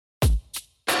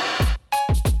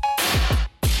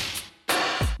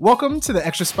Welcome to the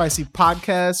Extra Spicy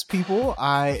Podcast, people.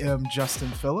 I am Justin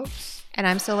Phillips. And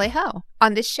I'm Soleil Ho.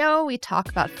 On this show, we talk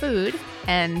about food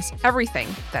and everything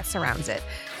that surrounds it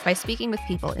by speaking with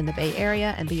people in the Bay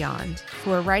Area and beyond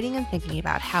who are writing and thinking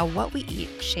about how what we eat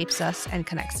shapes us and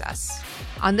connects us.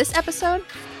 On this episode,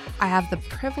 I have the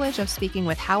privilege of speaking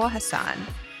with Hawa Hassan,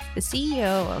 the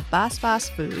CEO of Bas Bas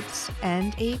Foods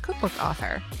and a cookbook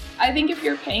author. I think if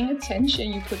you're paying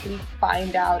attention, you quickly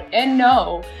find out and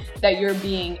know that you're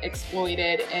being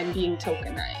exploited and being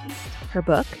tokenized. Her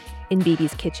book, In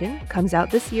Bibi's Kitchen, comes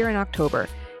out this year in October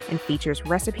and features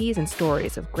recipes and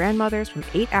stories of grandmothers from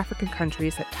 8 African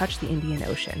countries that touch the Indian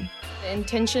Ocean. The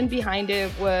intention behind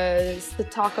it was to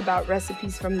talk about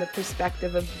recipes from the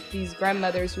perspective of these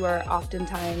grandmothers who are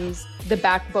oftentimes the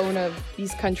backbone of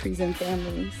these countries and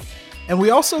families. And we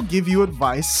also give you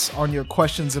advice on your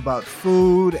questions about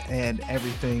food and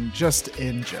everything just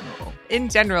in general. In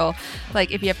general,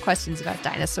 like if you have questions about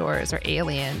dinosaurs or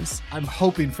aliens. I'm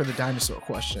hoping for the dinosaur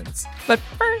questions. But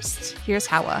first, here's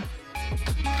Hawa.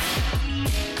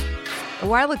 A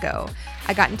while ago,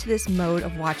 I got into this mode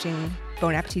of watching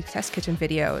Bon Appetit Test Kitchen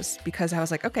videos because I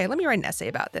was like, okay, let me write an essay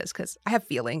about this because I have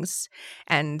feelings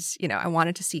and, I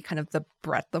wanted to see kind of the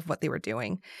breadth of what they were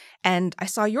doing. And I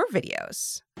saw your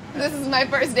videos. This is my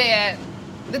first day at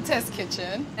the Test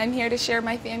Kitchen. I'm here to share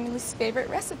my family's favorite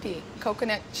recipe,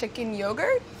 coconut chicken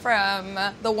yogurt from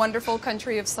the wonderful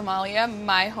country of Somalia,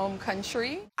 my home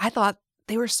country. I thought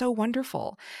they were so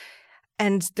wonderful.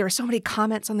 And there were so many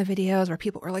comments on the videos where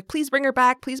people were like, please bring her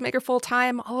back, please make her full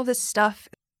time, all of this stuff.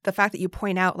 The fact that you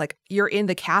point out, like, you're in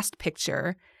the cast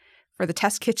picture for the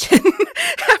Test Kitchen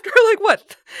after,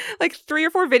 3 or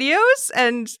 4 videos,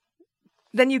 and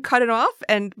then you cut it off,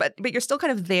 but you're still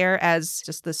kind of there as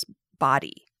just this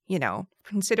body,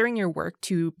 Considering your work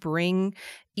to bring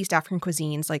East African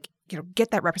cuisines,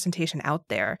 get that representation out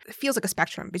there. It feels like a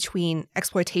spectrum between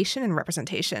exploitation and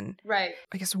representation. Right.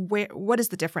 I guess, what is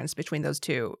the difference between those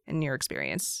two in your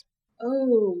experience?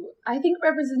 Oh, I think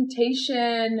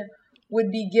representation would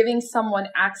be giving someone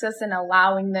access and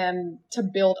allowing them to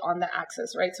build on the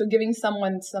access, right? So giving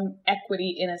someone some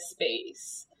equity in a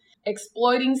space.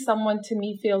 Exploiting someone, to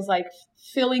me, feels like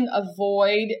filling a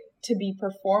void to be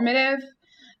performative,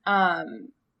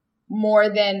 more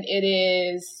than it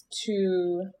is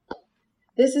to...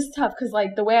 This is tough because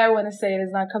the way I want to say it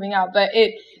is not coming out, but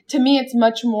to me, it's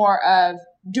much more of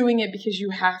doing it because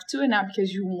you have to and not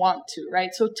because you want to,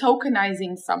 right? So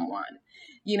tokenizing someone,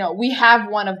 we have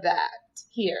one of that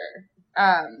here.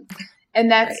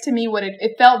 And that's right. To me what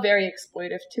it felt very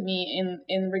exploitive to me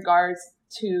in regards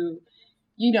to,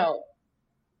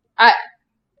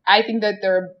 I think that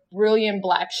there are brilliant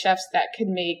Black chefs that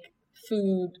can make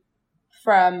food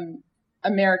from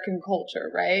American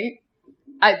culture, right?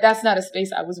 That's not a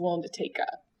space I was willing to take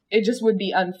up. It just would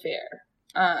be unfair.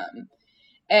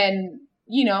 And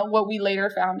what we later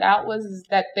found out was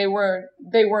that they weren't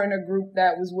a group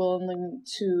that was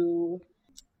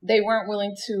they weren't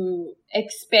willing to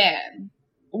expand.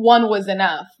 One was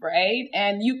enough, right?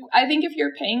 And I think if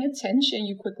you're paying attention,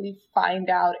 you quickly find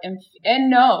out and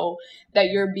know that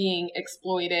you're being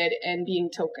exploited and being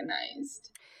tokenized.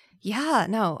 Yeah,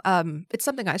 no, it's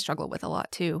something I struggle with a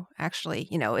lot too, actually.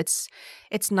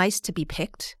 It's nice to be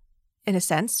picked in a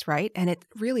sense, right? And it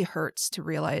really hurts to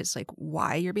realize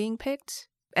why you're being picked.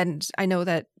 And I know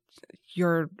that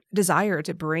your desire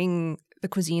to bring the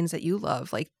cuisines that you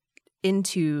love,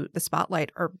 into the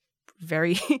spotlight are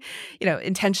very,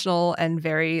 intentional and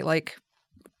very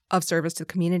of service to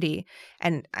the community.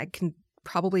 And I can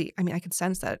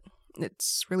sense that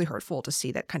it's really hurtful to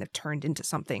see that kind of turned into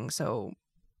something so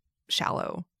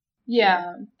shallow.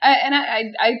 Yeah.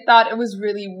 I thought it was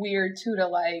really weird too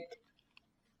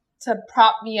to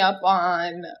prop me up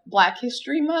on Black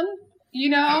History Month,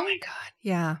 Oh my God.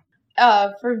 Yeah.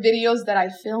 For videos that I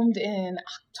filmed in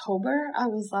October, I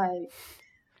was like,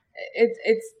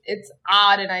 it's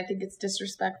odd, and I think it's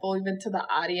disrespectful even to the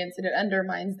audience, and it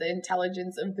undermines the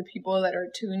intelligence of the people that are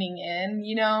tuning in,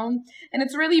 and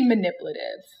it's really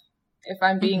manipulative, if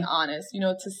I'm being honest,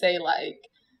 to say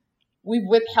we've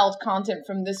withheld content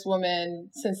from this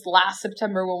woman since last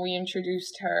September when we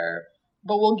introduced her,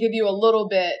 but we'll give you a little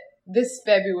bit this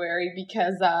February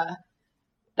because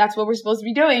that's what we're supposed to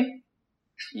be doing,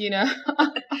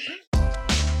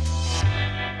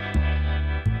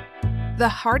 The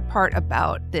hard part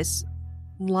about this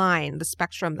line, the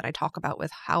spectrum that I talk about with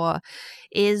Hawa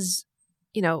is,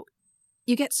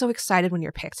 you get so excited when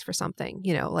you're picked for something,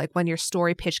 when your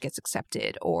story pitch gets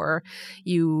accepted or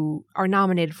you are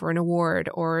nominated for an award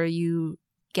or you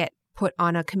get put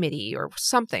on a committee or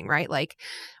something, right?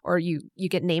 Or you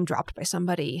get name dropped by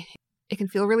somebody. it can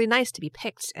feel really nice to be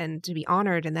picked and to be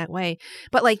honored in that way.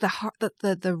 But like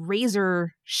the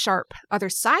razor sharp other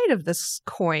side of this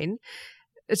coin,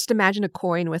 just imagine a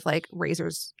coin with like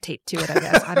razors taped to it, I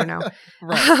guess. I don't know.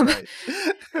 Right.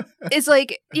 It's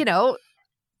like,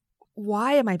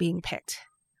 why am I being picked?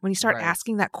 When you start Right.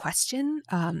 asking that question,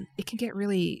 it can get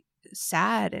really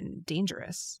sad and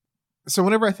dangerous. So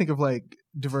whenever I think of like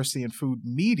diversity in food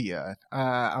media,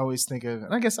 I always think of,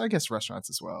 and I guess restaurants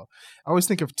as well. I always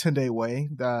think of Tunde Way,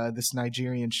 this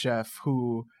Nigerian chef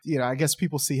who, I guess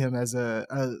people see him as a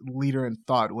leader in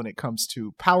thought when it comes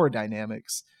to power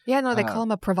dynamics. Yeah, no, they call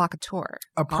him a provocateur.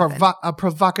 A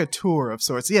provocateur of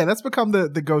sorts. Yeah, that's become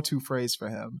the go-to phrase for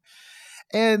him.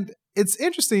 And it's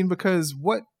interesting because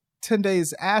what Tunde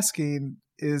is asking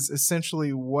is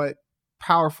essentially what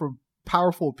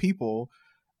powerful people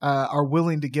are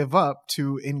willing to give up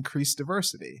to increase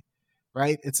diversity,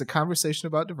 right? It's a conversation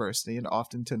about diversity, and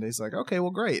often Tunde's like, okay,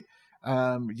 well, great.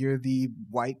 You're the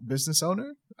white business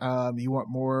owner. You want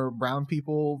more brown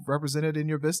people represented in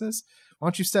your business? Why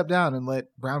don't you step down and let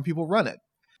brown people run it?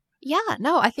 Yeah,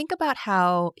 no, I think about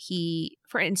how he,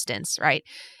 for instance, right,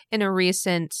 in a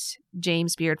recent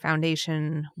James Beard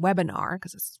Foundation webinar,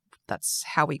 because that's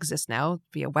how we exist now,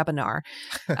 via webinar,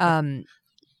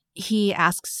 he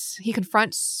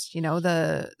confronts,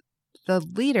 the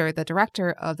leader, the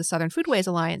director of the Southern Foodways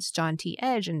Alliance, John T.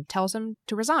 Edge, and tells him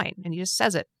to resign. And he just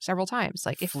says it several times.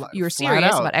 Like, if you're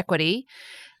serious about equity,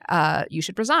 you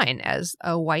should resign as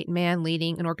a white man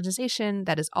leading an organization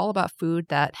that is all about food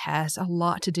that has a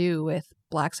lot to do with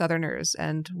Black Southerners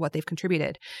and what they've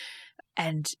contributed.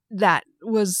 And that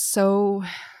was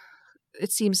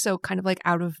it seems so kind of like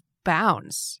out of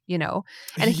bounds,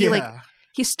 And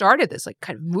he started this like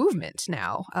kind of movement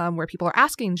now where people are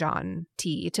asking John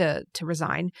T to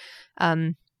resign.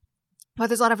 But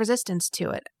there's a lot of resistance to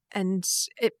it. And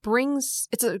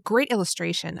it's a great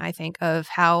illustration, I think, of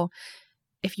how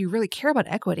if you really care about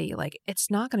equity, like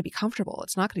it's not going to be comfortable.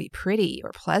 It's not going to be pretty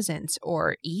or pleasant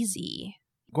or easy.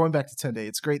 Going back to Tunde,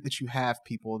 it's great that you have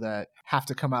people that have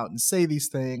to come out and say these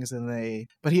things,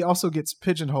 but he also gets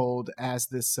pigeonholed as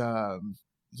this,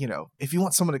 if you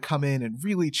want someone to come in and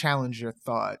really challenge your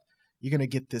thought, you're going to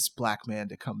get this Black man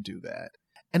to come do that.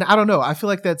 And I don't know, I feel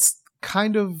like that's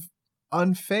kind of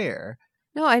unfair.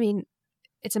 No, I mean,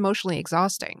 it's emotionally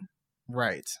exhausting.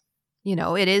 Right.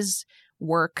 It is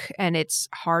work and it's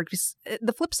hard.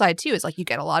 The flip side too is like you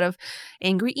get a lot of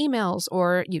angry emails,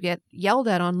 or you get yelled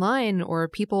at online, or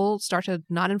people start to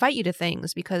not invite you to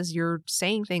things because you're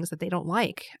saying things that they don't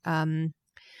like.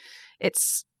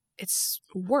 It's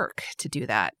work to do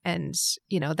that. And,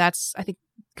 that's, I think,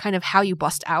 kind of how you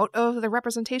bust out of the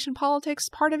representation politics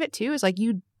part of it too, is like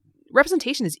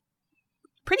representation is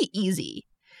pretty easy,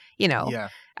 Yeah.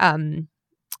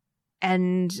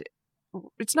 And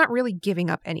it's not really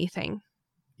giving up anything.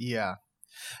 Yeah.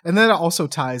 And then it also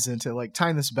ties into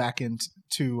tying this back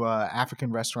into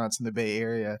African restaurants in the Bay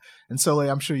Area. And so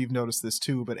I'm sure you've noticed this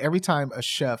too, but every time a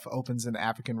chef opens an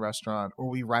African restaurant, or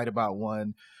we write about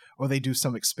one, or they do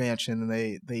some expansion and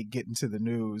they get into the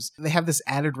news, they have this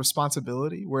added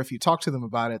responsibility where if you talk to them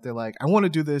about it, they're like, I want to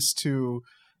do this to,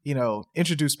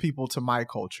 introduce people to my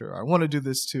culture. I want to do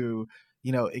this to,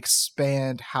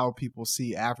 expand how people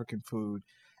see African food.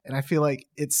 And I feel like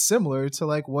it's similar to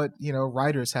what,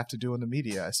 writers have to do in the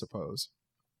media, I suppose.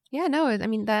 Yeah, no, I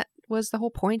mean, that was the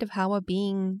whole point of Hawa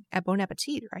being at Bon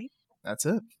Appetit, right? That's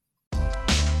it.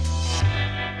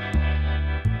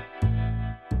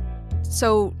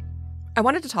 So I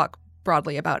wanted to talk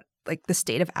broadly about the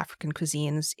state of African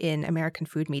cuisines in American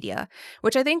food media,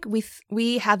 which I think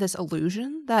we have this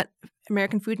illusion that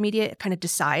American food media kind of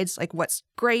decides what's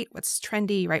great, what's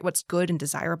trendy, right? What's good and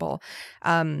desirable.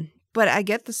 But I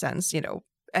get the sense,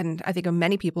 and I think of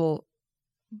many people,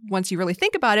 once you really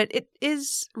think about it, it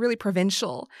is really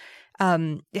provincial.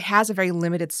 It has a very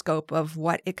limited scope of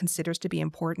what it considers to be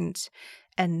important.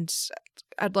 And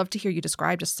I'd love to hear you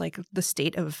describe just the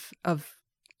state of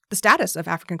the status of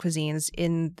African cuisines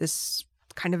in this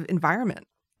kind of environment.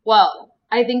 Well,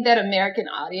 I think that American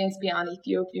audience beyond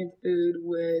Ethiopian food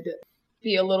would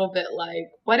be a little bit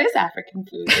like, what is African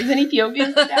food? Isn't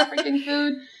Ethiopian food African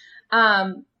food?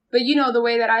 But, the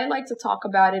way that I like to talk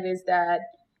about it is that,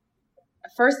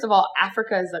 first of all,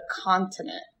 Africa is a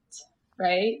continent,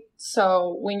 right?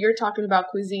 So when you're talking about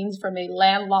cuisines from a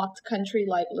landlocked country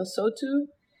like Lesotho,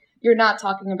 you're not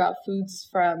talking about foods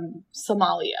from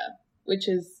Somalia, which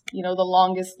is, the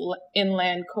longest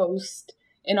inland coast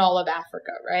in all of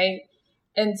Africa, right?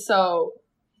 And so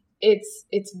it's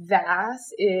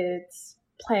vast, it's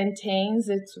plantains,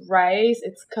 it's rice,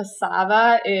 it's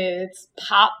cassava, it's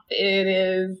pap, it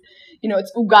is,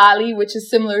 it's ugali, which is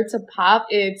similar to pap,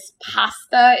 it's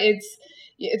pasta,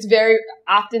 it's very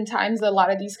oftentimes a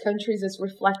lot of these countries it's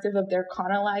reflective of their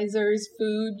colonizers'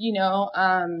 food,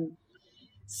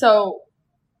 So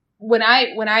when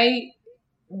I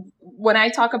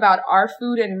talk about our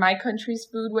food and my country's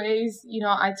foodways,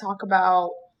 I talk about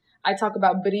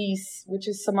baris, which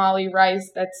is Somali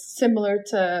rice that's similar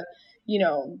to,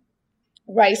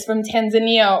 rice from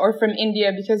Tanzania or from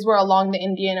India because we're along the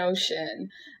Indian Ocean.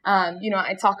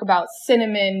 I talk about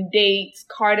cinnamon, dates,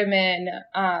 cardamom,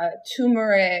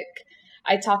 turmeric.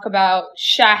 I talk about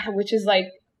shah, which is like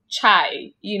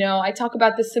chai. I talk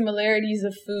about the similarities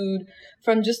of food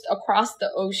from just across the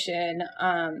ocean.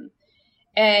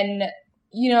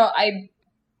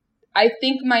 I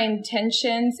think my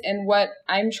intentions and what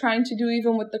I'm trying to do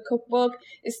even with the cookbook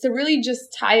is to really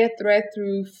just tie a thread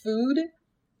through food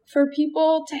for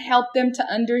people to help them to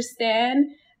understand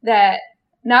that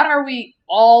not only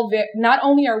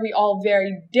are we all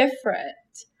very different,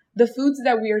 the foods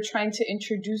that we are trying to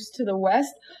introduce to the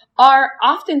West are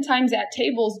oftentimes at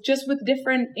tables just with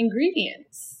different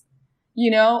ingredients.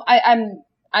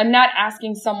 I'm not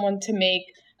asking someone to make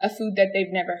a food that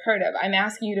they've never heard of. I'm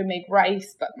asking you to make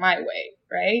rice, but my way,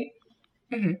 right?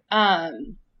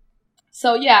 Mm-hmm.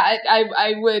 So yeah,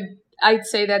 I'd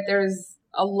say that there's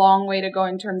a long way to go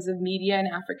in terms of media and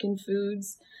African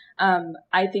foods.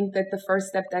 I think that the first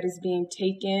step that is being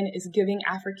taken is giving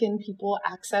African people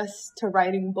access to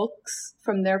writing books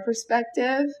from their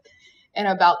perspective and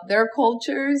about their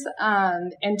cultures,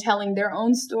 and telling their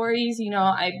own stories.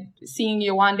 I'm seeing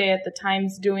Yewande at the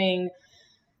Times doing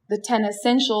the 10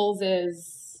 Essentials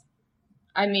is,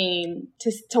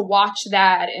 to watch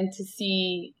that and to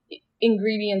see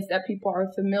ingredients that people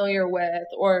are familiar with,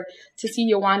 or to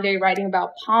see Yewande writing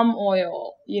about palm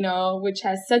oil, which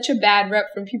has such a bad rep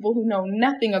from people who know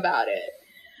nothing about it.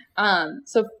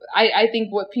 So I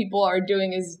think what people are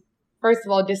doing is, first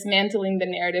of all, dismantling the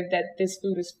narrative that this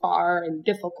food is far and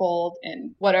difficult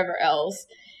and whatever else,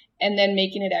 and then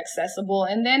making it accessible,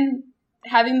 and then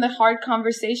having the hard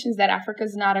conversations that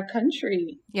Africa's not a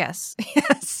country. Yes.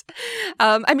 Yes.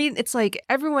 It's like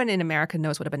everyone in America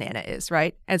knows what a banana is,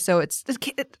 right? And so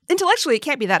intellectually, it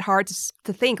can't be that hard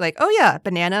to think like, oh yeah,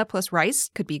 banana plus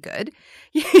rice could be good,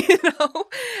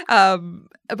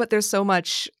 but there's so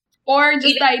much. Or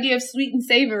just the idea of sweet and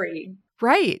savory.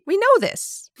 Right. We know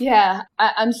this. Yeah.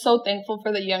 I'm so thankful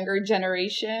for the younger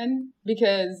generation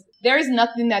because there's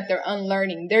nothing that they're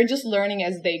unlearning. They're just learning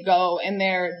as they go, and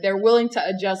they're willing to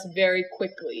adjust very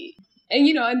quickly. And,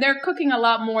 and they're cooking a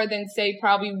lot more than, say,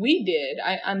 probably we did.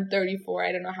 I'm 34.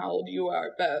 I don't know how old you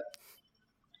are, but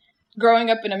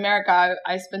growing up in America,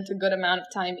 I spent a good amount of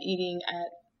time eating at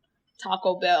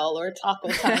Taco Bell or Taco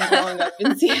Time growing up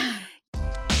in Seattle.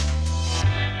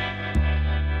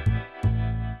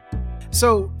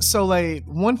 So like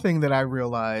one thing that I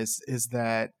realized is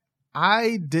that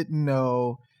I didn't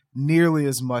know nearly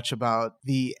as much about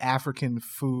the African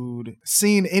food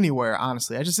scene anywhere,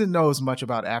 honestly. I just didn't know as much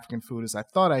about African food as I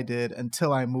thought I did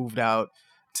until I moved out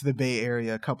to the Bay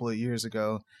Area a couple of years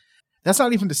ago. That's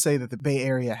not even to say that the Bay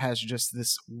Area has just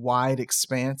this wide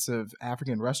expanse of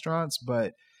African restaurants,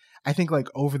 but I think like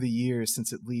over the years,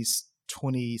 since at least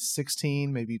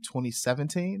 2016, maybe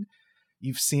 2017,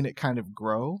 you've seen it kind of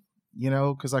grow,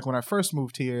 because like when I first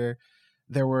moved here,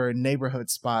 there were neighborhood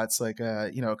spots like,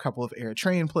 a couple of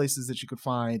Eritrean places that you could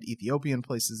find, Ethiopian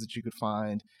places that you could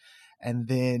find. And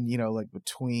then, like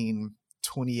between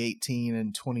 2018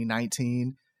 and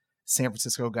 2019, San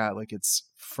Francisco got like its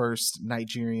first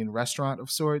Nigerian restaurant of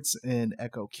sorts in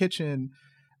Echo Kitchen.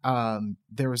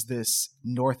 There was this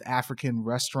North African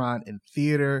restaurant and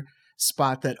theater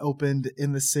spot that opened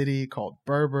in the city called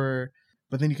Berber.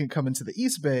 But then you can come into the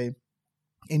East Bay,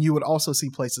 and you would also see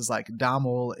places like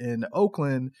Damel in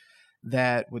Oakland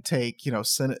that would take,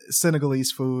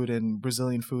 Senegalese food and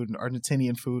Brazilian food and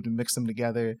Argentinian food and mix them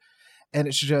together. And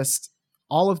it's just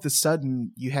all of the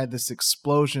sudden you had this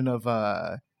explosion of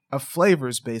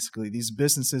flavors, basically, these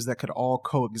businesses that could all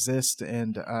coexist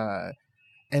and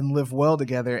live well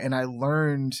together. And I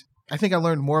think I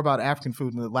learned more about African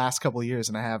food in the last couple of years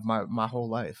than I have my whole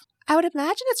life. I would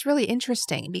imagine it's really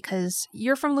interesting because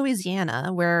you're from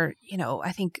Louisiana, where,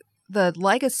 I think the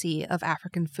legacy of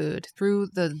African food through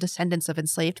the descendants of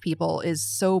enslaved people is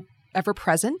so ever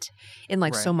present in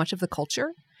like so much of the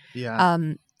culture. Yeah.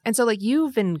 And so like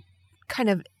you've been kind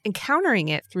of encountering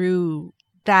it through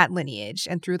that lineage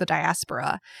and through the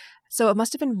diaspora. So it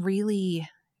must have been really,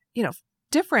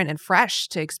 different and fresh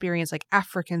to experience like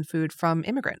African food from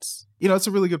immigrants. It's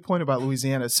a really good point about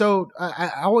Louisiana. So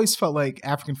I always felt like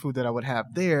African food that I would have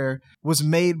there was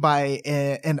made by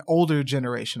an older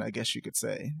generation, I guess you could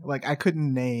say. Like I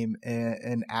couldn't name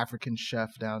an African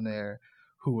chef down there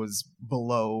who was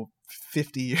below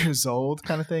 50 years old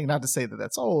kind of thing. Not to say that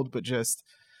that's old, but just,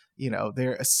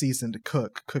 they're a seasoned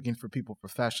cook cooking for people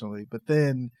professionally. But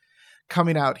then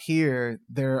coming out here,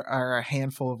 there are a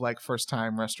handful of like first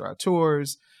time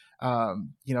restaurateurs.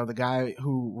 The guy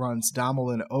who runs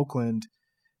Dommel in Oakland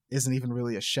isn't even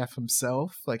really a chef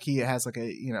himself. Like he has like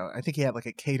I think he had like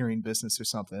a catering business or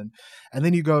something. And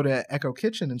then you go to Echo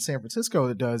Kitchen in San Francisco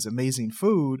that does amazing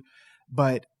food.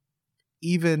 But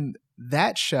even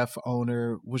that chef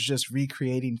owner was just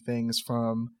recreating things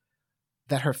from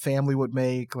that her family would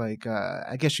make, like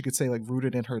I guess you could say like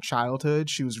rooted in her childhood.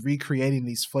 She was recreating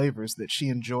these flavors that she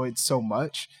enjoyed so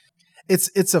much.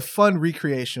 It's a fun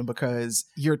recreation because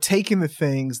you're taking the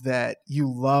things that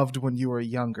you loved when you were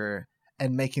younger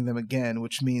and making them again,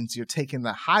 which means you're taking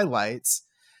the highlights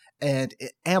and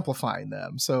amplifying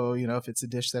them. So, if it's a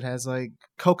dish that has like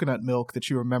coconut milk that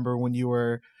you remember when you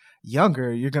were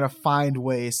younger, you're going to find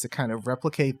ways to kind of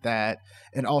replicate that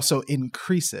and also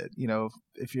increase it,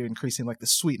 if you're increasing like the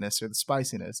sweetness or the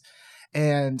spiciness.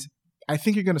 And I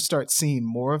think you're going to start seeing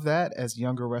more of that as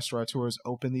younger restaurateurs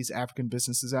open these African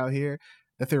businesses out here,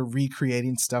 that they're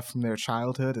recreating stuff from their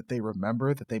childhood that they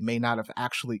remember that they may not have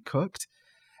actually cooked.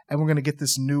 And we're going to get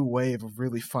this new wave of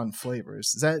really fun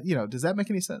flavors. Does that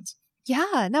make any sense?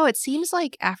 Yeah, no, it seems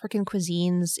like African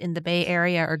cuisines in the Bay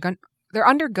Area they're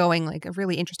undergoing like a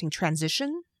really interesting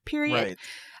transition period.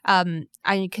 Right.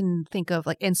 I can think of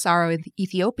like Insaro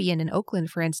Ethiopian in Oakland,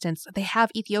 for instance. They have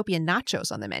Ethiopian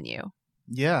nachos on the menu.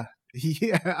 Yeah.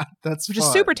 Yeah, which is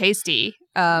super tasty.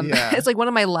 It's like one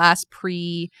of my last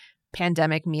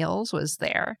pre-pandemic meals was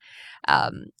there.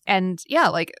 And yeah,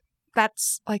 like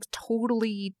that's like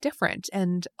totally different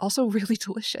and also really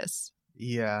delicious.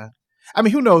 Yeah. I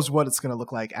mean, who knows what it's going to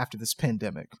look like after this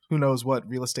pandemic? Who knows what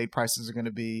real estate prices are going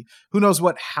to be? Who knows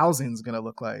what housing is going to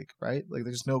look like, right? Like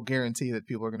there's no guarantee that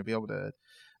people are going to be able to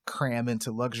cram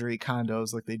into luxury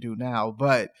condos like they do now.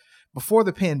 But before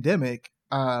the pandemic,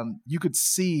 you could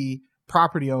see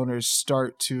property owners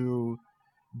start to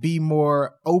be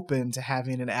more open to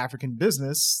having an African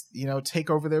business, take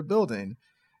over their building.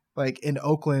 Like in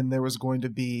Oakland, there was going to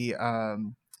be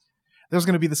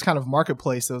this kind of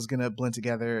marketplace that was going to blend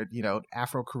together,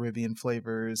 Afro-Caribbean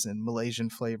flavors and Malaysian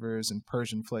flavors and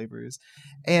Persian flavors.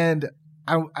 And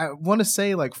I want to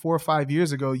say like 4 or 5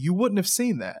 years ago, you wouldn't have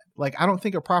seen that. Like, I don't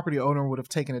think a property owner would have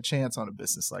taken a chance on a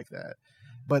business like that.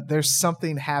 But there's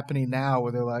something happening now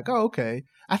where they're like, oh, okay,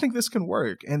 I think this can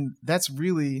work. And that's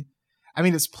really,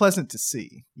 it's pleasant to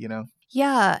see,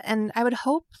 Yeah. And I would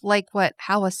hope, like what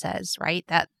Hawa says, right,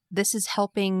 that this is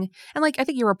helping, and like I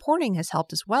think your reporting has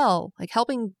helped as well, like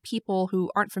helping people who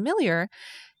aren't familiar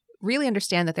really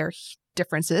understand that there are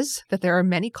differences, that there are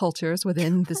many cultures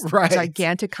within this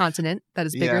gigantic continent that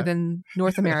is bigger than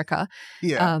North America.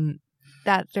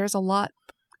 That there's a lot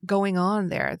going on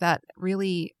there that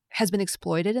really has been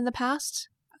exploited in the past.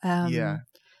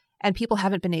 And people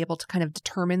haven't been able to kind of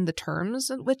determine the terms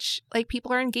in which like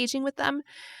people are engaging with them.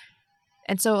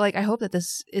 And so like I hope that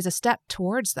this is a step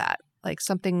towards that. Like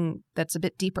something that's a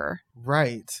bit deeper.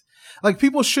 Right. Like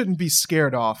people shouldn't be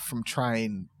scared off from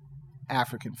trying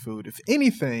African food. If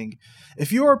anything,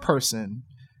 if you're a person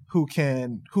who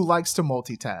likes to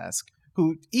multitask,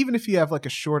 who, even if you have like a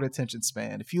short attention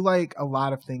span, if you like a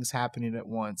lot of things happening at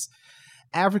once,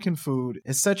 African food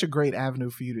is such a great avenue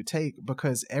for you to take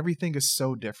because everything is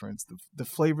so different. The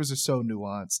flavors are so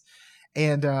nuanced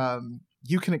and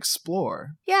you can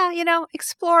explore. Yeah,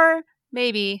 explore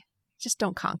maybe. Just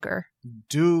don't conquer.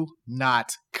 Do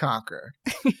not conquer.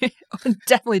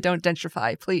 Definitely don't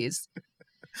gentrify, please.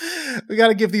 We got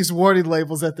to give these warning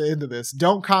labels at the end of this.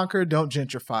 Don't conquer, don't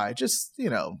gentrify. Just,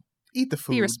 eat the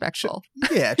food. Be respectful.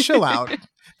 Chill out.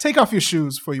 Take off your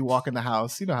shoes before you walk in the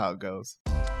house. You know how it goes.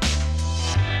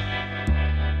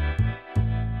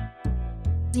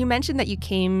 You mentioned that you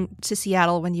came to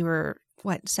Seattle when you were,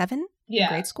 7? Yeah. In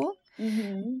grade school?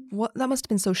 Mm-hmm. That must have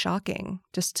been so shocking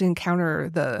just to encounter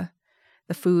the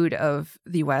food of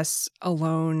the U.S.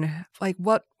 alone. Like,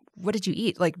 what did you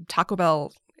eat? Like Taco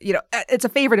Bell, it's a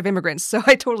favorite of immigrants, so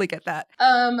I totally get that.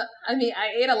 I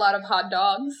ate a lot of hot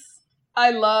dogs.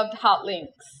 I loved hot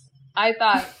links. I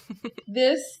thought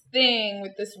this thing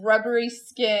with this rubbery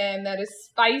skin that is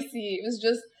spicy, it was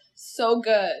just so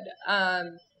good.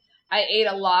 I ate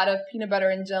a lot of peanut butter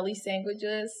and jelly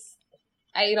sandwiches.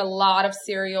 I ate a lot of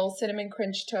cereal, Cinnamon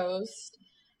Crunch Toast,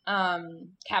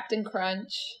 Captain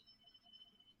Crunch.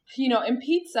 and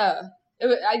pizza.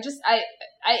 I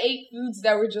ate foods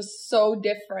that were just so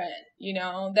different,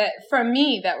 that for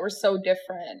me that were so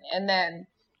different. And then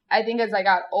I think as I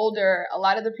got older, a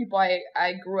lot of the people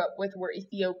I grew up with were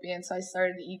Ethiopian, so I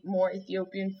started to eat more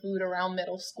Ethiopian food around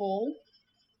middle school,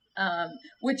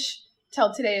 which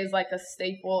till today is like a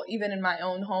staple. Even in my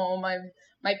own home,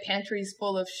 my pantry is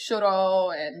full of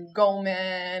shuro and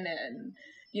gomen and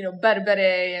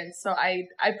berbere, and so I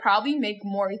probably make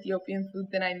more Ethiopian food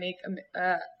than I make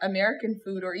American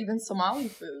food or even Somali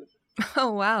food.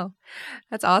 Oh, wow.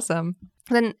 That's awesome.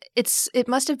 Then it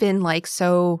must have been like,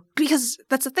 so, because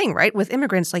that's the thing, right? With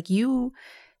immigrants, like, you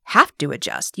have to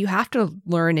adjust. You have to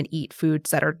learn and eat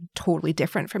foods that are totally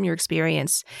different from your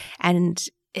experience. And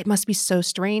it must be so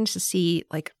strange to see,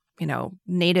 like,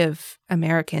 Native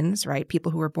Americans, right?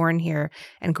 People who were born here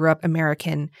and grew up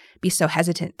American be so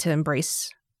hesitant to embrace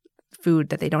food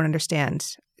that they don't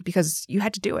understand, because you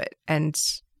had to do it and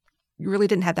you really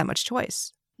didn't have that much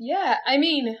choice. Yeah, I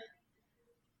mean,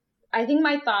 I think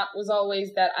my thought was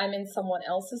always that I'm in someone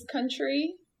else's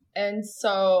country. And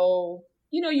so,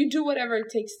 you do whatever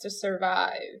it takes to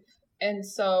survive. And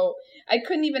so I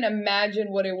couldn't even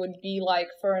imagine what it would be like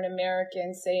for an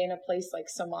American, say, in a place like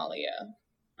Somalia.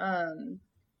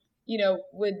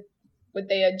 Would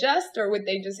they adjust, or would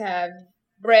they just have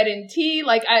bread and tea?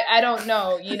 Like, I don't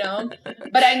know,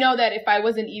 but I know that if I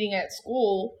wasn't eating at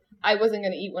school, I wasn't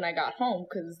going to eat when I got home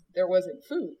because there wasn't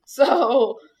food.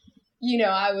 So,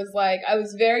 I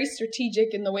was very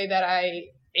strategic in the way that I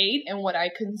ate and what I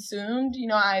consumed.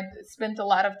 I spent a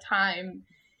lot of time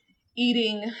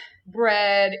eating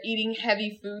bread, eating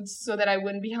heavy foods so that I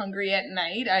wouldn't be hungry at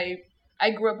night. I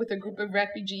grew up with a group of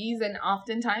refugees, and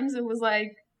oftentimes it was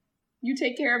like, you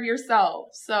take care of yourself.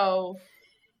 So,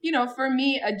 for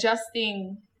me,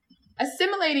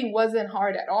 assimilating wasn't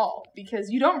hard at all,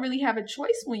 because you don't really have a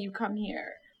choice when you come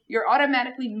here. You're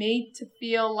automatically made to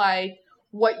feel like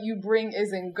what you bring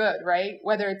isn't good, right?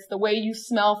 Whether it's the way you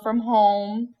smell from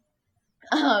home,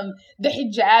 the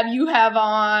hijab you have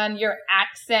on, your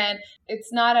accent.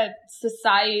 It's not a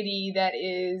society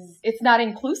it's not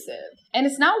inclusive. And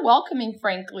it's not welcoming,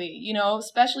 frankly,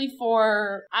 especially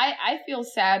I feel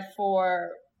sad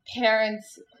for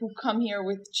parents who come here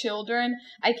with children.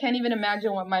 I can't even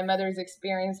imagine what my mother's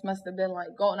experience must have been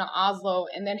like, going to Oslo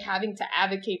and then having to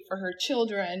advocate for her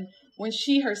children when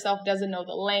she herself doesn't know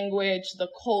the language, the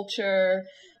culture,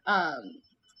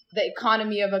 the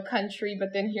economy of a country. But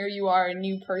then here you are, a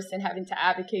new person, having to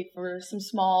advocate for some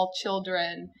small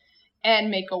children and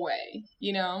make a way,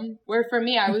 where for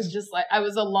me, I was just like, I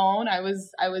was alone. I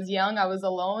was young. I was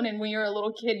alone. And when you're a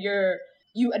little kid,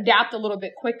 you adapt a little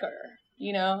bit quicker,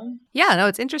 Yeah, no,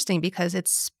 it's interesting because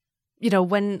it's,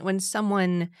 when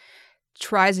someone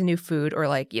tries a new food, or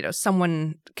like,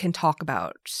 someone can talk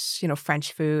about,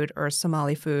 French food or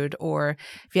Somali food or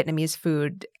Vietnamese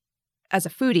food as a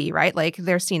foodie, right? Like,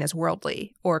 they're seen as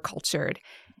worldly or cultured.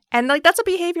 And like, that's a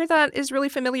behavior that is really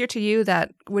familiar to you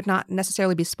that would not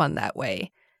necessarily be spun that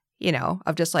way,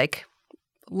 of just like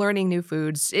learning new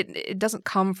foods. It doesn't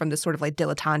come from this sort of like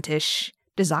dilettantish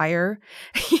desire.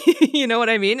 You know what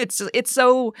I mean? It's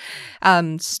so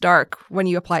stark when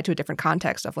you apply it to a different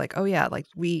context of like, oh yeah, like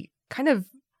we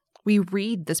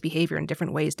read this behavior in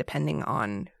different ways depending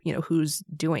on, who's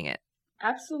doing it.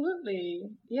 Absolutely.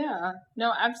 Yeah.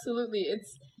 No, absolutely.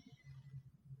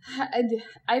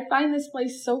 I find this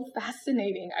place so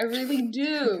fascinating. I really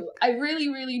do. I really,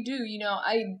 really do.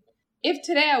 If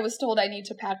today I was told I need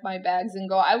to pack my bags and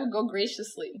go, I would go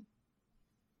graciously.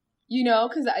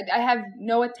 Because I have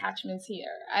no attachments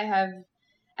here. I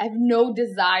have no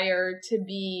desire to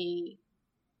be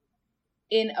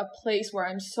in a place where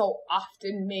I'm so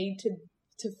often made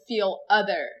to feel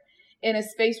other, in a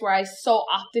space where I so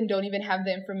often don't even have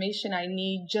the information I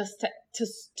need just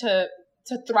to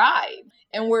thrive,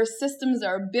 and where systems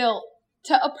are built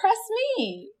to oppress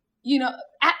me,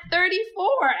 at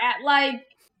 34, at like,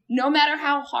 no matter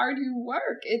how hard you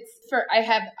work, I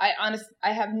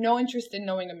have no interest in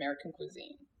knowing American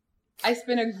cuisine. I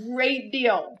spend a great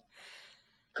deal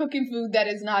cooking food that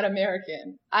is not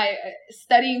American.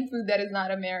 Studying food that is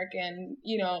not American,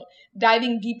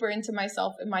 diving deeper into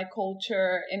myself and my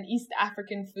culture, and East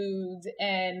African foods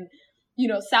and,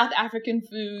 South African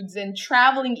foods, and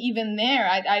traveling even there.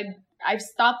 I've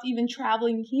stopped even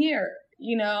traveling here,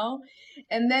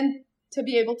 and then to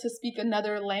be able to speak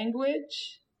another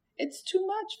language, it's too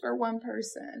much for one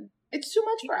person. It's too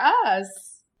much for us.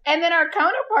 And then our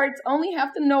counterparts only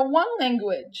have to know one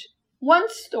language, one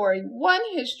story, one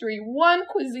history, one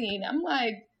cuisine. I'm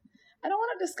like, I don't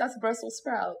want to discuss Brussels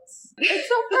sprouts. It's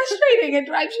so frustrating. It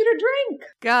drives you to drink.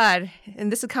 God, in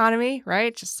this economy,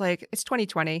 right? Just like, it's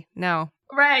 2020. No.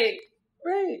 Right.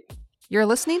 You're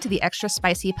listening to the Extra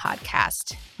Spicy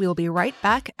Podcast. We will be right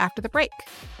back after the break.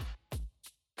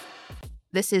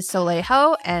 This is Soleil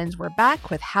Ho, and we're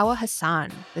back with Hawa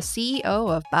Hassan, the CEO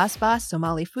of Bas Bas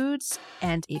Somali Foods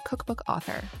and a cookbook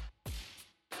author.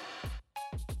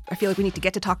 I feel like we need to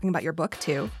get to talking about your book,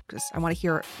 too, because I want to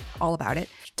hear all about it.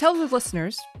 Tell the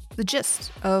listeners the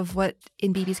gist of what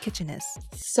In Bibi's Kitchen is.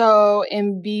 So,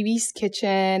 In Bibi's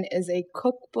Kitchen is a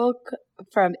cookbook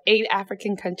from 8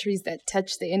 African countries that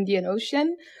touch the Indian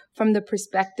Ocean from the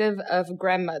perspective of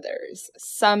grandmothers,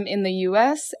 some in the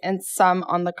U.S. and some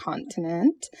on the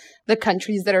continent. The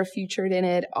countries that are featured in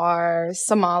it are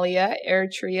Somalia,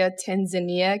 Eritrea,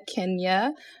 Tanzania,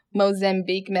 Kenya,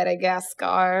 Mozambique,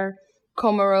 Madagascar,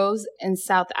 Comoros, and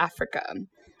South Africa.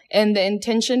 And the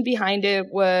intention behind it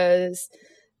was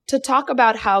to talk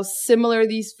about how similar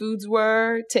these foods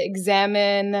were, to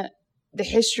examine the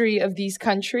history of these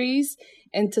countries,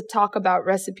 and to talk about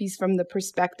recipes from the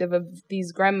perspective of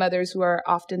these grandmothers who are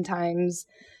oftentimes,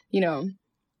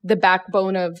 the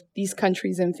backbone of these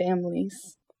countries and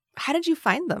families. How did you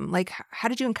find them? Like, how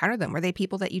did you encounter them? Were they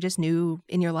people that you just knew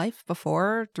in your life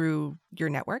before through your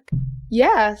network?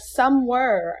 Yeah, some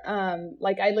were.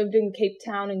 I lived in Cape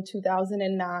Town in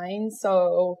 2009.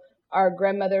 So our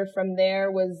grandmother from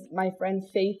there was my friend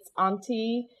Faith's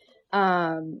auntie.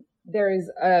 There's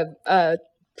a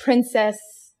Princess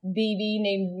Bibi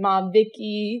named Mom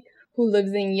Vicky who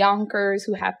lives in Yonkers,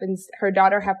 her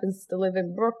daughter happens to live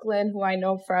in Brooklyn, who I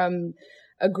know from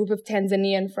a group of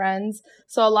Tanzanian friends.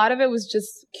 So a lot of it was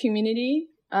just community,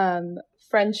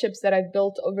 friendships that I've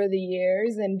built over the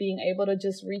years, and being able to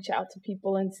just reach out to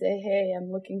people and say, hey,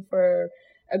 I'm looking for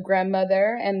a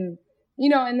grandmother. And,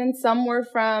 and then some were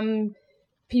from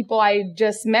people I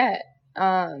just met.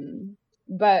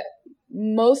 But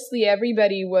mostly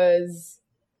everybody was,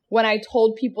 when I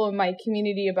told people in my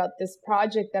community about this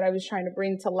project that I was trying to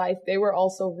bring to life, they were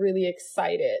also really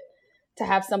excited to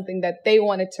have something that they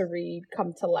wanted to read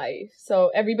come to life.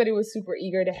 So everybody was super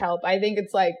eager to help. I think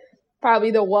it's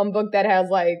probably the one book that has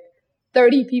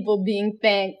 30 people being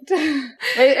thanked.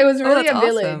 It was really a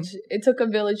village. Awesome. It took a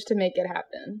village to make it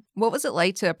happen. What was it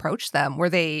like to approach them? Were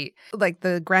they,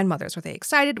 the grandmothers, were they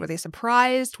excited? Were they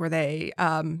surprised? Were they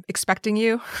expecting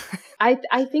you? I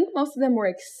think most of them were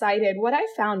excited. What I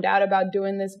found out about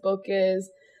doing this book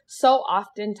is so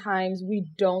oftentimes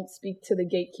we don't speak to the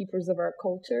gatekeepers of our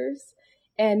cultures.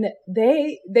 And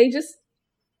they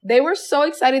were so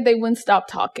excited they wouldn't stop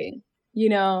talking,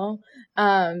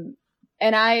 And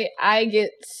I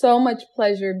get so much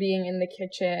pleasure being in the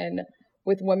kitchen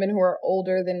with women who are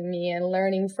older than me and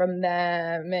learning from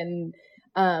them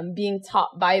and being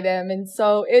taught by them. And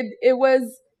so it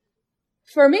was,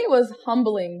 for me, it was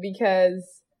humbling because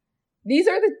these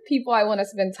are the people I want to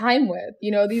spend time with.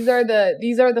 These are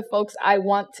the folks I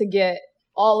want to get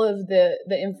all of the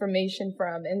information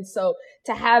from. And so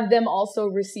to have them also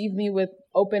receive me with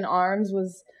open arms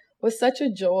was such a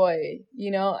joy,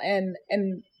 and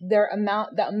the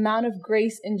amount of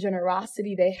grace and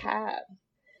generosity they have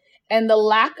and the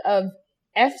lack of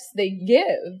F's they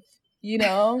give,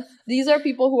 these are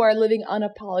people who are living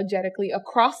unapologetically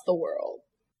across the world.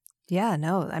 Yeah,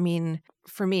 no, I mean,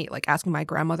 for me, asking my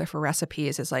grandmother for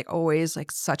recipes is always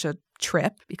such a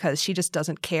trip because she just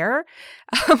doesn't care.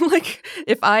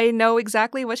 If I know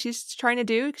exactly what she's trying to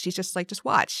do, she's just just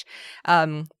watch.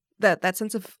 That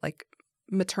sense of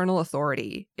maternal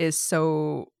authority is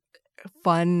so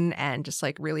fun and just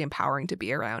really empowering to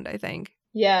be around, I think.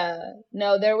 Yeah,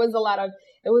 no, there was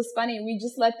it was funny. We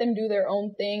just let them do their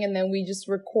own thing and then we just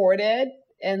recorded.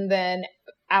 And then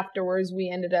afterwards we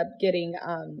ended up getting,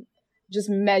 just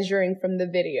measuring from the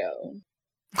video.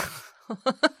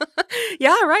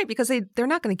 Yeah, right. Because they're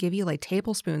not going to give you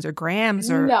tablespoons or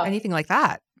grams or anything like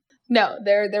that. No,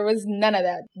 there was none of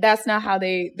that. That's not how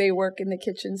they work in the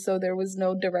kitchen. So there was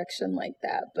no direction like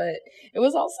that. But it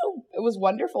was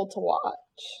wonderful to watch.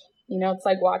 It's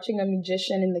like watching a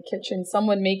magician in the kitchen,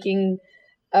 someone making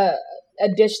a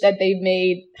dish that they've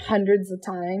made hundreds of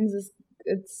times.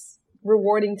 It's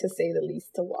rewarding to say the least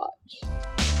to watch.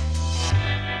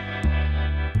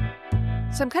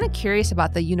 So I'm kind of curious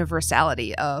about the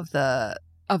universality of the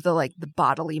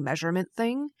bodily measurement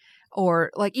thing,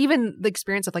 or even the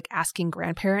experience of asking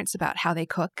grandparents about how they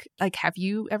cook. Have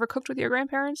you ever cooked with your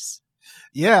grandparents?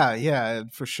 Yeah,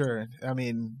 for sure. I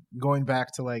mean, going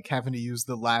back to having to use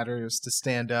the ladders to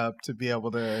stand up to be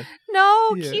able to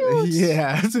cute.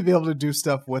 Yeah, to be able to do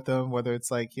stuff with them, whether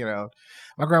it's my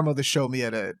grandmother showed me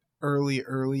at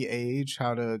early age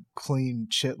how to clean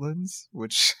chitlins,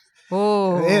 which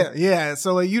Oh, yeah.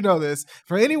 So like, you know this.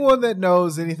 For anyone that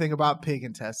knows anything about pig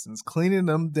intestines, cleaning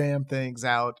them damn things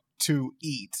out to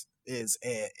eat is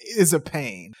a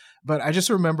pain. But I just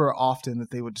remember often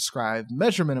that they would describe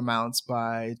measurement amounts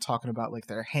by talking about like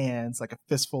their hands, like a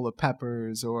fistful of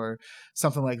peppers or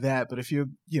something like that. But if you're,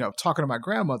 talking to my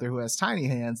grandmother who has tiny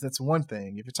hands, that's one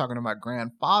thing. If you're talking to my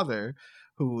grandfather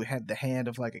who had the hand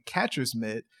of like a catcher's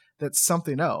mitt, that's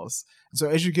something else. So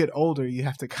as you get older, you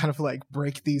have to kind of like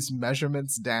break these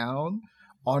measurements down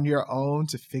on your own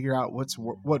to figure out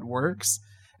what works.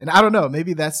 And I don't know,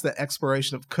 maybe that's the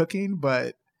exploration of cooking,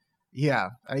 but yeah,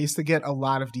 I used to get a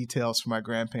lot of details from my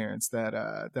grandparents that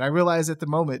I realized at the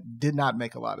moment did not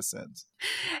make a lot of sense.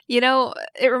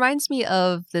 It reminds me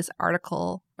of this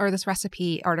article or this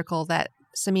recipe article that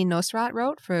Samin Nosrat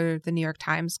wrote for the New York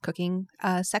Times cooking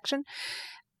section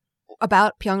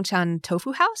about Pyeongchang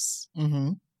Tofu House.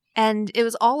 Mm-hmm. And it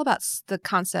was all about the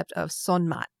concept of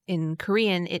sonmat. In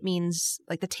Korean, it means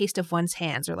like the taste of one's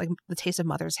hands or like the taste of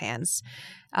mother's hands.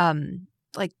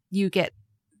 Like you get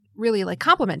really like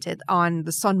complimented on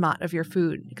the sonmat of your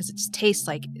food because it just tastes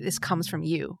like this comes from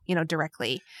you,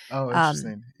 directly. Oh,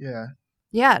 interesting. Yeah.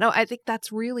 Yeah, no, I think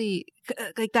that's really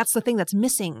like that's the thing that's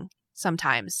missing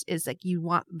sometimes is like you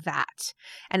want that.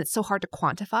 And it's so hard to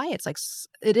quantify.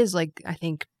 It is like I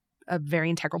think a very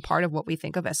integral part of what we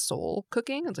think of as soul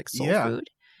cooking. It's like soul food.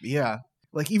 Yeah.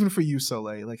 Like even for you,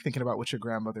 Soleil, like thinking about what your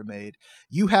grandmother made,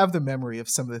 you have the memory of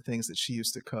some of the things that she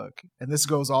used to cook. And this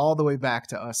goes all the way back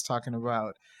to us talking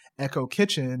about Echo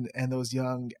Kitchen and those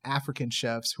young African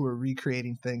chefs who are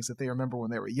recreating things that they remember when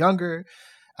they were younger.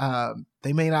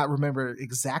 They may not remember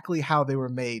exactly how they were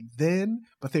made then,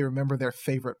 but they remember their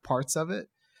favorite parts of it.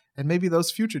 And maybe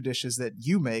those future dishes that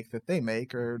you make, that they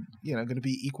make, are, going to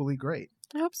be equally great.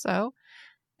 I hope so.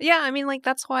 Yeah, I mean, like,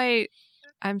 that's why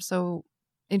I'm so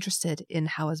interested in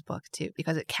Hawa's book, too,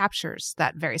 because it captures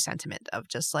that very sentiment of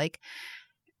just like,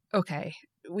 okay,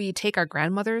 we take our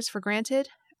grandmothers for granted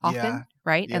often,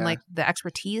 right? Yeah. And like the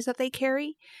expertise that they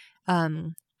carry.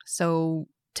 So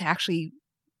to actually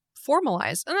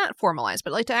not formalize,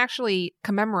 but like to actually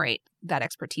commemorate that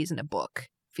expertise in a book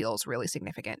feels really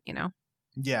significant,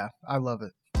 Yeah, I love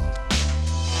it.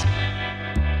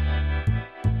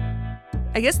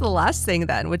 I guess the last thing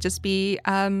then would just be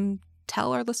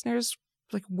tell our listeners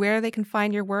like where they can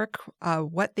find your work,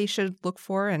 what they should look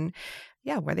for, and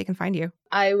where they can find you.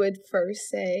 I would first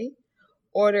say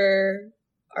order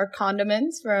our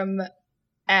condiments from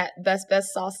at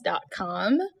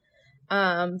bestbestsauce.com.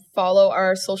 Follow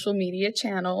our social media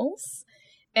channels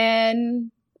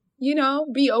and,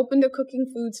 be open to cooking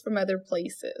foods from other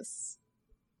places.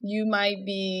 You might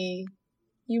be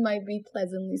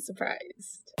pleasantly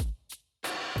surprised.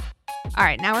 All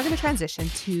right, now we're going to transition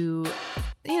to,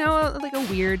 like a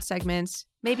weird segment,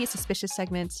 maybe a suspicious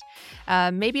segment.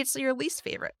 Maybe it's your least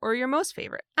favorite or your most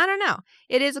favorite. I don't know.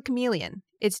 It is a chameleon.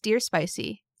 It's Dear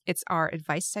Spicy. It's our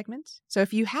advice segment. So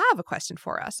if you have a question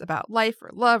for us about life or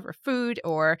love or food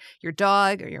or your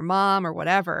dog or your mom or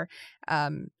whatever,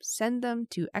 send them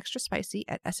to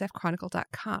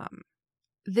extraspicy@sfchronicle.com.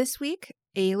 This week,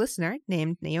 a listener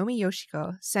named Naomi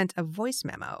Yoshiko sent a voice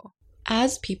memo.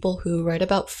 As people who write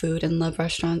about food and love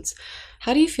restaurants,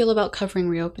 how do you feel about covering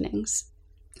reopenings?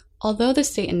 Although the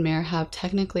state and mayor have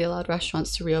technically allowed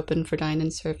restaurants to reopen for dine-in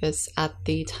service at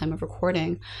the time of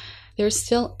recording, there is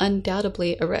still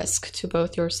undoubtedly a risk to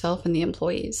both yourself and the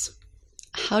employees.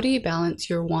 How do you balance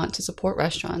your want to support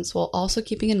restaurants while also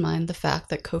keeping in mind the fact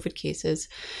that COVID cases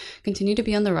continue to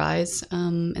be on the rise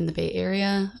in the Bay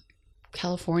Area,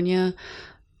 California,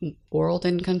 world,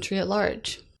 and country at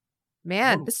large?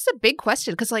 Man, this is a big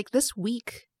question because like this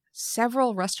week,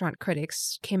 several restaurant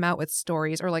critics came out with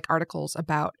stories or like articles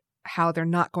about how they're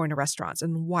not going to restaurants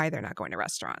and why they're not going to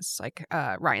restaurants. Like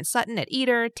Ryan Sutton at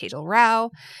Eater, Tejal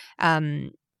Rao. I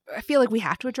feel like we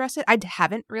have to address it. I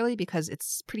haven't really because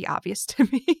it's pretty obvious to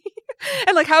me.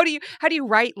 And like, how do you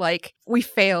write like we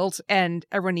failed and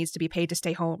everyone needs to be paid to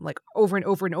stay home like over and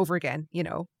over and over again?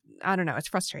 I don't know. It's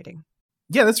frustrating.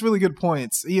 Yeah, that's really good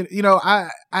points. I'm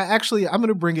going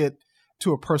to bring it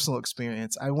to a personal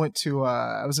experience. I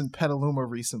was in Petaluma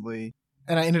recently,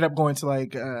 and I ended up going to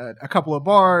like a couple of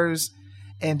bars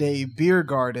and a beer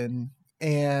garden.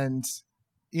 And,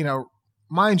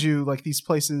 mind you, like these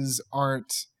places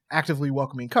aren't actively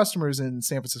welcoming customers in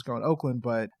San Francisco and Oakland,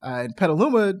 but in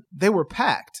Petaluma, they were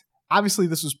packed. Obviously,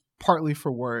 this was partly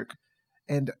for work.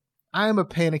 And I am a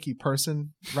panicky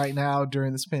person right now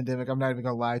during this pandemic. I'm not even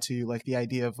going to lie to you. Like the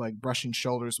idea of like brushing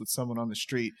shoulders with someone on the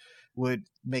street would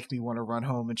make me want to run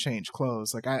home and change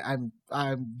clothes. Like I'm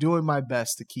doing my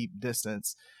best to keep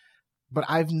distance. But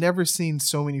I've never seen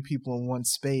so many people in one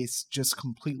space just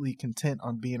completely content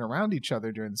on being around each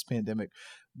other during this pandemic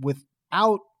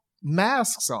without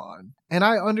masks on. And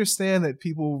I understand that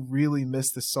people really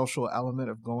miss the social element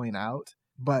of going out,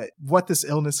 but what this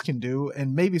illness can do,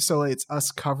 and maybe so it's us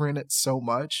covering it so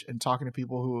much and talking to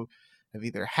people who have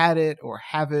either had it or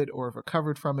have it or have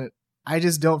recovered from it, I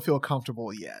just don't feel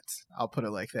comfortable yet. I'll put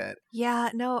it like that. Yeah,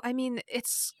 no, I mean,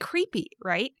 it's creepy,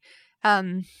 right?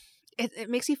 It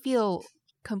makes you feel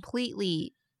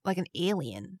completely like an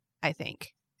alien, I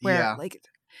think. Where, like,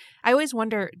 I always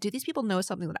wonder, do these people know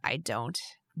something that I don't?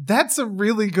 That's a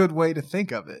really good way to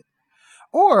think of it.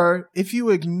 Or if you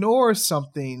ignore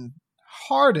something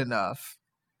hard enough,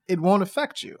 it won't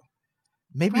affect you.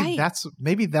 Maybe that's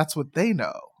what they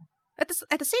know. At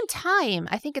the same time,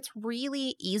 I think it's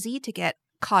really easy to get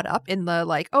caught up in the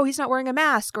like, oh, he's not wearing a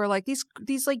mask, or like these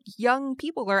like young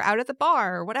people are out at the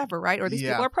bar or whatever, right? Or these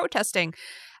people are protesting.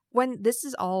 When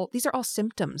these are all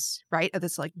symptoms, right, of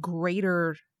this like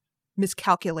greater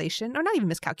miscalculation, or not even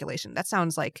miscalculation. That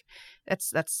sounds like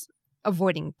that's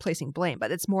avoiding placing blame,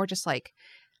 but it's more just like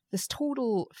this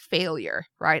total failure,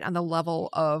 right, on the level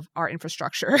of our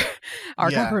infrastructure, our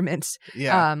government,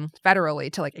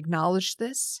 federally, to like acknowledge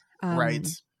this, right,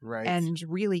 and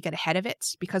really get ahead of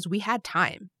it because we had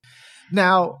time.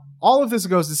 Now, all of this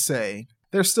goes to say,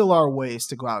 there still are ways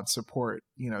to go out and support,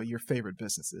 your favorite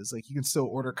businesses. Like, you can still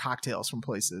order cocktails from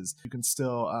places. You can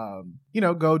still,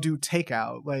 go do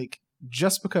takeout. Like,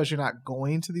 just because you're not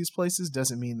going to these places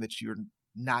doesn't mean that you're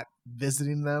not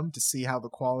visiting them to see how the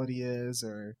quality is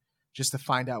or just to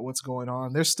find out what's going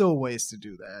on. There's still ways to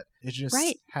do that. It just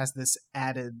has this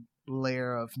added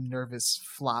layer of nervous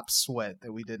flop sweat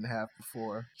that we didn't have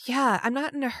before. Yeah, I'm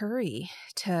not in a hurry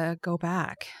to go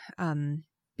back.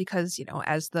 Because,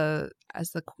 as the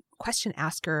question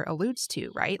asker alludes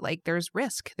to, right? Like, there's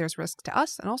risk to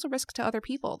us and also risk to other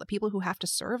people, the people who have to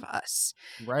serve us,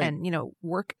 right? And,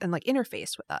 work and like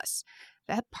interface with us.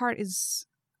 That part is,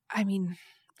 I mean,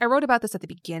 I wrote about this at the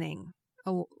beginning,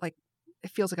 like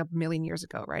it feels like a million years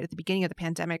ago, right? At the beginning of the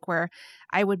pandemic, where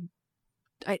I would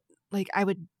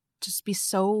just be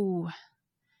so,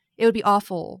 it would be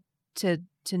awful to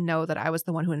know that I was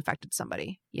the one who infected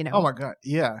somebody, Oh my God.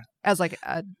 Yeah. As like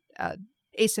a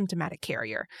asymptomatic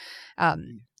carrier.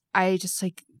 I just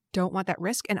like don't want that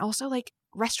risk. And also like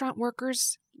restaurant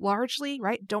workers largely,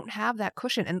 right, don't have that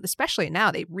cushion. And especially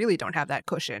now, they really don't have that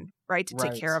cushion, right, to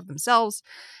take care of themselves.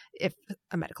 If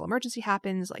a medical emergency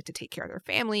happens, like to take care of their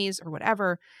families or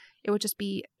whatever, it would just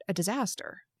be a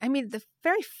disaster. I mean, the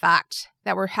very fact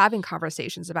that we're having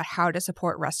conversations about how to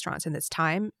support restaurants in this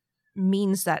time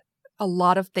means that a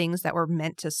lot of things that were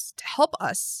meant to help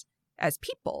us as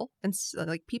people and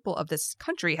like people of this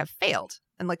country have failed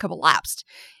and like collapsed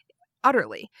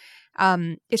utterly.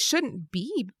 It shouldn't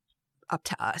be up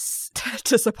to us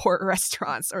to support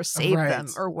restaurants or save them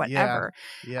or whatever.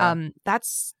 That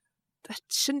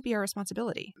shouldn't be our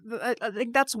responsibility. I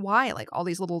think that's why like all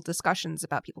these little discussions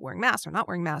about people wearing masks or not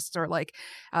wearing masks, or like,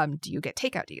 do you get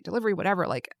takeout, do you get delivery, whatever,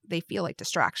 like they feel like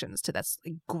distractions to this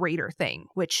greater thing,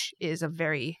 which is a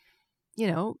very,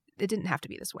 it didn't have to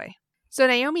be this way. So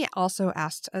Naomi also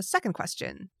asked a second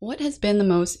question. What has been the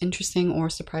most interesting or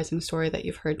surprising story that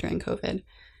you've heard during COVID?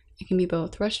 It can be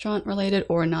both restaurant related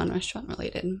or non-restaurant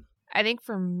related. I think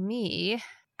for me,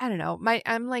 I don't know.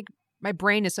 My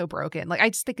brain is so broken. Like I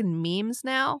just think in memes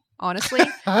now, honestly.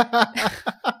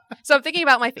 So I'm thinking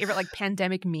about my favorite like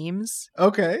pandemic memes.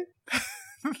 Okay.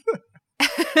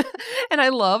 And I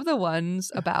love the ones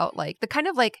about like the kind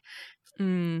of like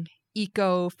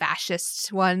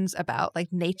eco-fascist ones about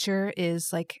like nature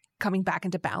is like coming back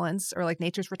into balance, or like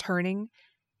nature's returning.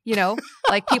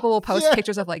 Like people will post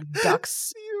pictures of like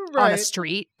ducks on a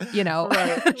street,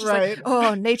 like,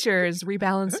 oh, nature is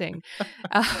rebalancing.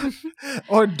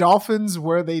 Or dolphins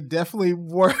where they definitely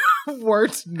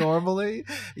weren't normally.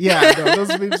 Yeah, no,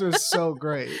 those memes are so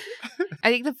great. I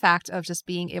think the fact of just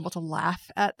being able to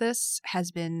laugh at this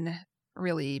has been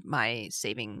really my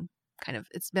saving kind of,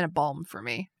 it's been a balm for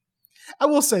me. I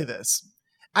will say this.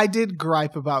 I did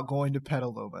gripe about going to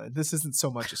Petaluma. This isn't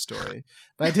so much a story,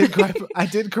 but I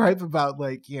did gripe about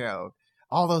like,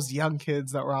 all those young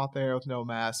kids that were out there with no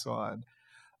masks on.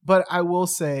 But I will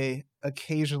say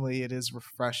occasionally it is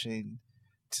refreshing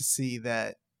to see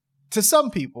that to some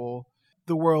people,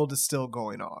 the world is still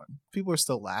going on. People are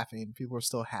still laughing. People are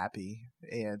still happy.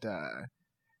 And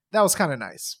that was kind of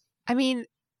nice. I mean,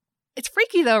 it's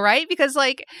freaky though, right? Because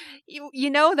like, you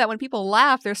know that when people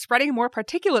laugh, they're spreading more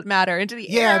particulate matter into the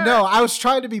air. Yeah, no, I was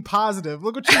trying to be positive.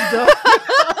 Look what you've done.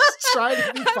 trying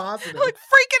to be positive. Like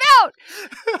freaking out.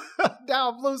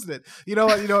 Now I'm losing it. You know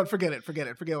what? Forget it.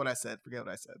 Forget what I said.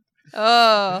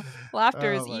 Oh,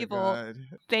 laughter is Oh, my evil. God.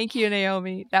 Thank you,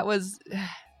 Naomi. That was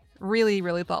really,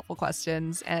 really thoughtful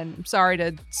questions. And I'm sorry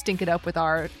to stink it up with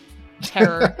our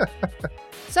terror.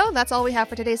 So that's all we have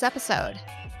for today's episode.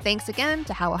 Thanks again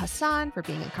to Hawa Hassan for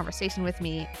being in conversation with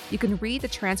me. You can read the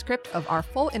transcript of our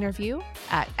full interview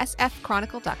at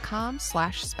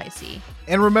sfchronicle.com/spicy.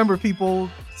 And remember, people,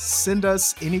 send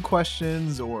us any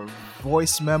questions or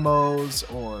voice memos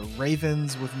or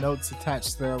ravens with notes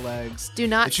attached to their legs. Do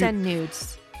not send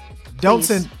nudes. Don't please.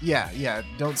 send,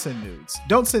 don't send nudes.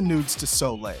 Don't send nudes to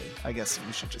Soleil. I guess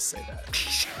we should just say that.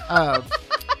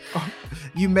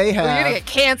 You may have. You're going to get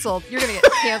canceled. You're going to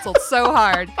get canceled so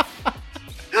hard.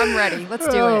 I'm ready. Let's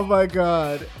do it. Oh my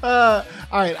God. All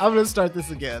right, I'm going to start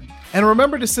this again. And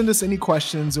remember to send us any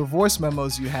questions or voice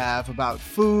memos you have about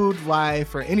food,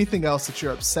 life, or anything else that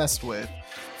you're obsessed with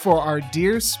for our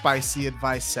Dear Spicy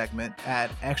Advice segment at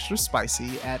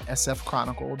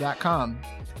extraspicy@sfchronicle.com.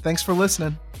 Thanks for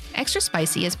listening. Extra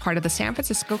Spicy is part of the San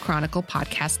Francisco Chronicle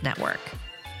podcast network.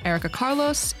 Erica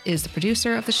Carlos is the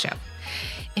producer of the show.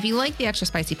 If you like the Extra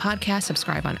Spicy podcast,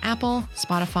 subscribe on Apple,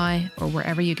 Spotify, or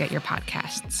wherever you get your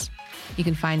podcasts. You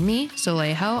can find me,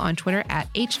 Soleil Ho, on Twitter at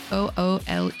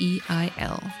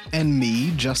HOOLEIL. And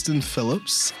me, Justin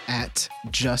Phillips, at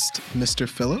Just Mr.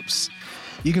 Phillips.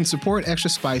 You can support Extra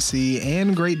Spicy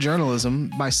and great journalism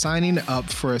by signing up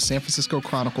for a San Francisco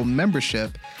Chronicle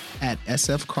membership at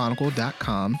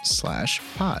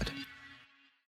sfchronicle.com/pod.